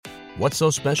What's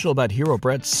so special about Hero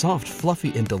Bread's soft,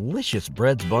 fluffy, and delicious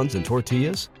breads, buns, and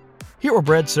tortillas? Hero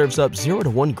Bread serves up 0 to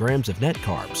 1 grams of net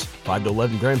carbs, 5 to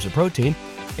 11 grams of protein,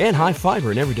 and high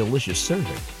fiber in every delicious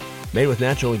serving. Made with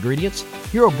natural ingredients,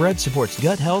 Hero Bread supports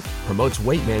gut health, promotes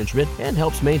weight management, and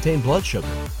helps maintain blood sugar.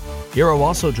 Hero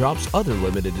also drops other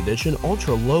limited edition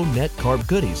ultra-low net carb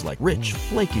goodies like rich,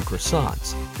 flaky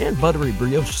croissants and buttery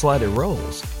brioche slider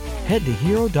rolls. Head to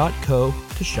hero.co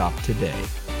to shop today.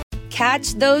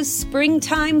 Catch those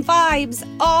springtime vibes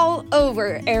all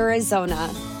over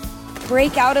Arizona.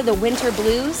 Break out of the winter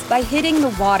blues by hitting the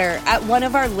water at one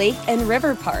of our lake and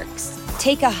river parks.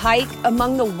 Take a hike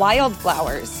among the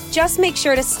wildflowers. Just make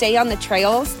sure to stay on the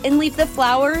trails and leave the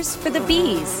flowers for the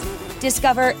bees.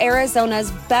 Discover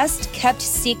Arizona's best kept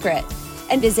secret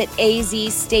and visit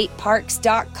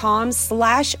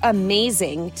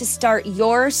azstateparks.com/amazing to start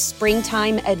your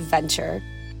springtime adventure.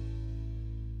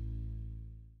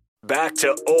 Back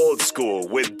to old school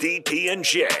with DP and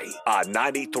J on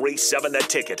 93.7 The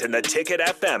Ticket and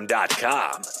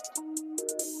theticketfm.com.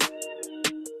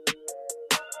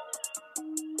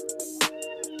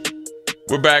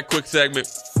 We're back. Quick segment.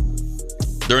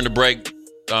 During the break,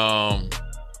 it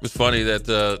was funny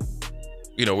that,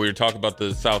 we were talking about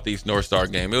the Southeast North Star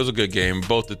game. It was a good game.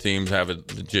 Both the teams have a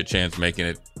legit chance making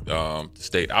it to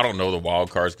state. I don't know the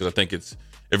wild cards because I think it's,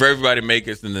 if everybody makes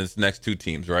it, then it's next two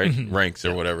teams, right? Ranks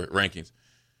or whatever, rankings.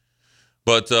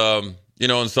 But, in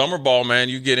summer ball, man,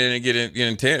 you get in and get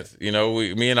intense.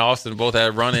 Me and Austin both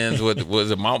had run-ins with,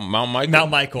 was it Mount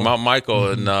Michael? Mount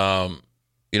Michael. And,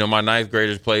 my ninth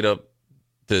graders played up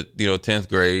to 10th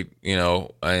grade,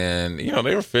 and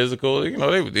they were physical.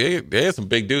 They had some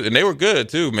big dudes, and they were good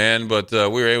too, man. But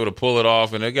we were able to pull it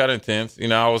off, and it got intense.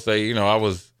 I would say,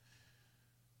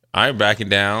 I ain't backing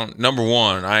down. Number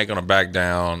one, I ain't gonna back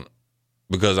down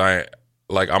because I'm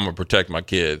gonna protect my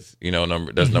kids.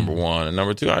 That's number one, and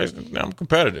number two, I'm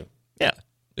competitive. Yeah,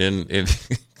 and it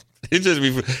just be,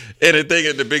 and the thing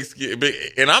is the big,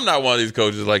 and I'm not one of these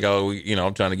coaches like,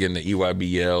 I'm trying to get in the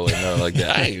EYBL and like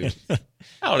that.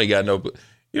 I only got no,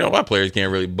 my players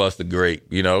can't really bust a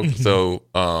grape, so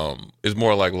it's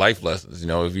more like life lessons.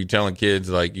 If you're telling kids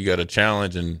like you got to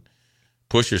challenge and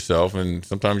push yourself, and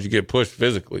sometimes you get pushed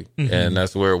physically, and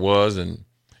that's where it was. And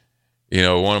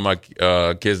one of my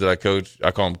kids that I coach,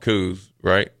 I call him Coos,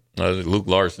 right? Luke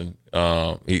Larson.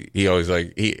 He always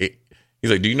like he's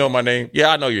like, do you know my name?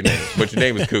 Yeah, I know your name, but your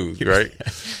name is Coos, right?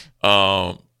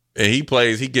 And he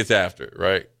gets after it,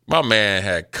 right? My man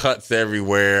had cuts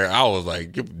everywhere. I was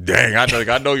like, dang,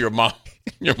 I know your mom.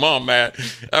 Your mom, man.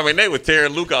 They were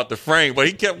tearing Luke out the frame, but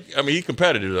he kept. He's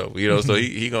competitive though, so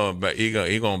he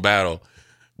gonna battle.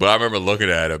 But I remember looking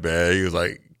at him, man. He was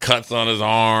like cuts on his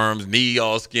arms, knee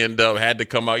all skinned up, had to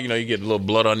come out. You get a little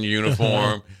blood on your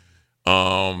uniform.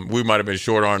 We might have been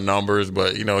short on numbers,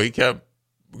 but he kept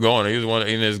going. He was one,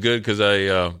 and it's good because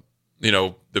the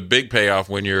big payoff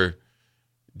when you're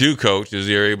do coach is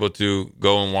you're able to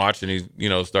go and watch, and he's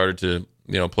started to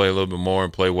play a little bit more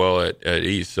and play well at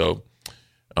East. So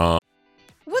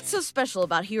what's so special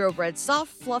about Hero Bread's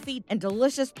soft, fluffy, and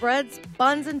delicious breads,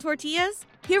 buns, and tortillas?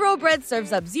 Hero Bread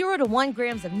serves up 0 to 1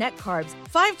 grams of net carbs,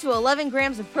 5 to 11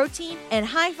 grams of protein, and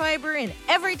high fiber in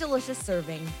every delicious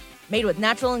serving. Made with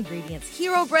natural ingredients,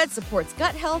 Hero Bread supports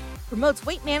gut health, promotes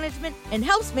weight management, and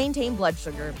helps maintain blood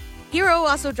sugar. Hero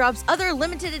also drops other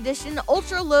limited edition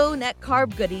ultra-low net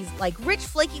carb goodies like rich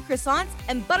flaky croissants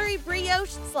and buttery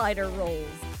brioche slider rolls.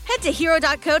 Head to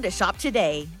hero.co to shop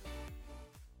today.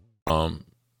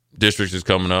 Districts is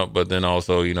coming up, but then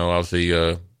also,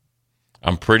 obviously,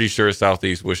 I'm pretty sure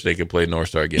Southeast wish they could play North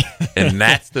Star again. And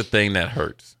that's the thing that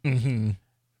hurts.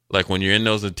 Like when you're in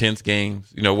those intense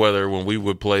games, whether when we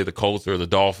would play the Colts or the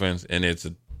Dolphins and it's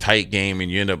a tight game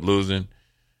and you end up losing,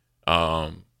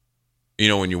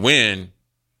 when you win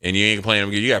and you ain't playing them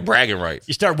again, you got bragging rights.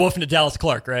 You start woofing to Dallas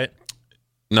Clark, right?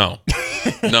 No.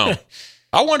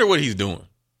 I wonder what he's doing.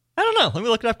 I don't know. Let me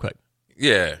look it up quick.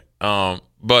 Yeah.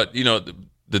 But,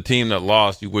 the team that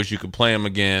lost, you wish you could play them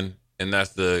again. And that's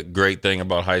the great thing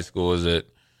about high school is that,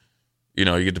 you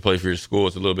get to play for your school.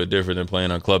 It's a little bit different than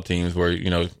playing on club teams where,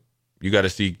 you got to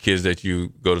see kids that you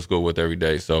go to school with every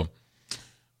day. So,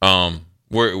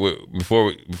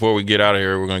 before we get out of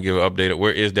here, we're going to give an update.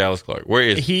 Where is Dallas Clark? Where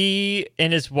is he?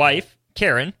 And his wife,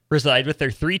 Karen, reside with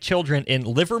their 3 children in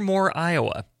Livermore,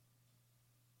 Iowa.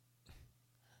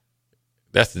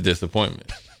 That's the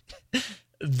disappointment.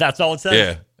 That's all it says?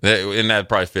 Yeah, and that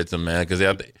probably fits him, man, because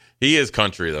he is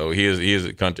country, though. He is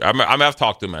a country. I've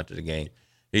talked to him after the game.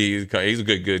 He's a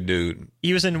good dude.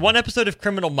 He was in one episode of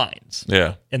Criminal Minds.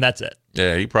 Yeah. And that's it.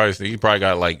 Yeah, he probably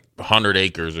got like 100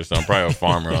 acres or something. Probably a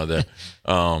farmer out there.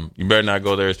 You better not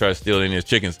go there and try to steal any of his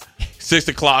chickens. 6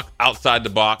 o'clock, outside the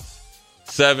box.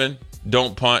 7,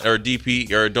 don't punt or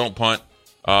DP or don't punt.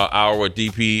 Hour with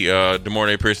DP,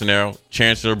 DeMornay Piersonero.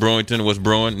 Chancellor Brewington was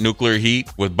brewing. Nuclear Heat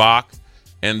with Bach.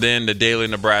 And then the Daily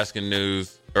Nebraskan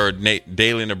News or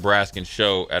Daily Nebraskan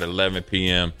Show at 11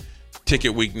 p.m.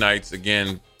 Ticket weeknights,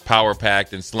 again,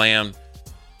 power-packed and slammed.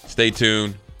 Stay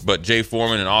tuned. But Jay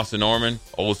Foreman and Austin Norman,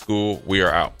 old school, we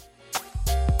are out.